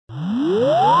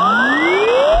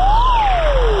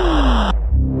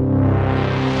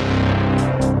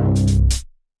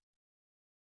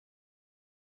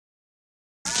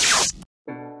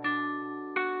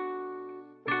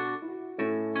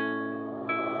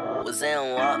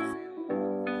Wassamwop.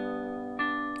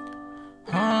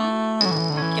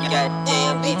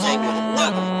 Goddamn DJ with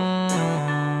another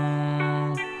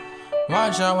one.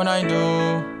 Watch out what I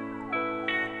do,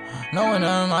 knowing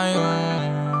I'm my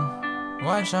own.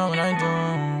 Watch out what I do.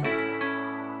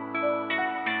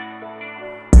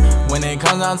 When it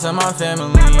comes down to my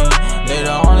family, they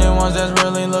the only ones that's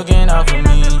really looking out for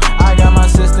me. I got my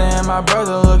sister and my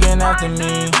brother looking after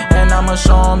me, and I'ma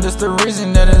show them this the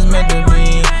reason that it's meant to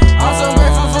be. I'm so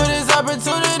grateful for this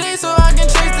opportunity so I can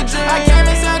chase the dream. I came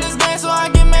inside this game so I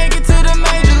can make it to the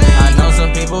major league. I know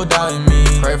some people doubting me,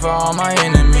 pray for all my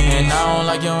enemies, and I don't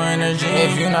like your energy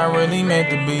if you're not really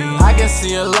meant to be. I can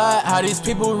see a lot how these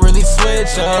people really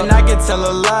switch up, and I can tell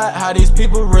a lot how these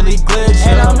people really glitch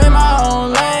up. And I'm in my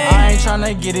own lane, I ain't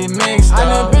tryna get it mixed up. I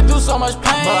done been through so much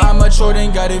pain, but I matured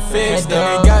and got it fixed up. And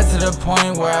then it got to the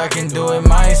point where I can do it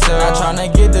myself. Not tryna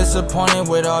get disappointed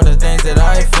with all the things that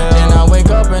I feel. Then I wake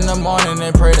up in the morning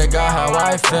and pray to God how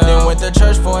I feel. Then went to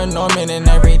church for an anointment and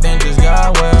everything just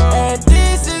got well. And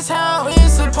this is how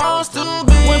it's supposed to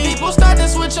be. When people start to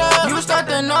switch up, you start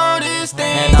to notice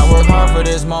things. And I work hard for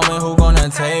this moment, who gonna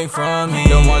take from me?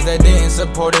 The ones that didn't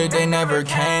support it, they never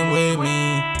came with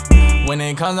me. When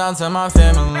it comes down to my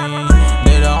family,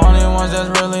 they the only ones that's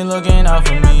really looking out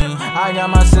for me. I got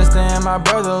my sister and my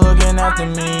brother looking after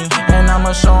me, and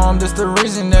I'ma show them this the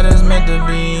reason that it's meant to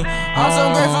be. I'm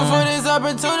so grateful for this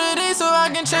opportunity so I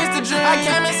can chase the dream. I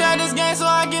came inside this game so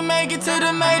I can make it to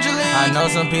the major league. I know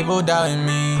some people doubting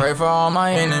me, pray for all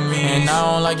my enemies, and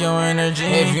I don't like your energy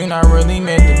if you're not really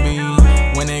meant to be.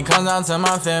 When it comes down to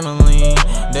my family,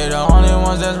 they the only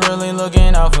ones that's really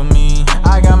looking out for me.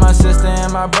 I got my sister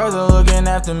and my brother looking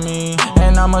after me,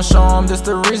 and I'ma show them this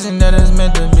the reason that it's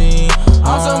meant to be.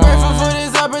 I'm so grateful for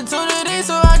this opportunity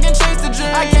so I can chase the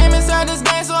dream. I came inside this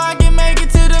game so I can make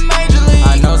it to the major league.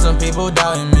 I know some people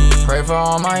doubting me, pray for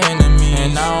all my enemies,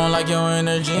 and I don't like your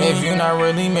energy if you're not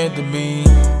really meant to be.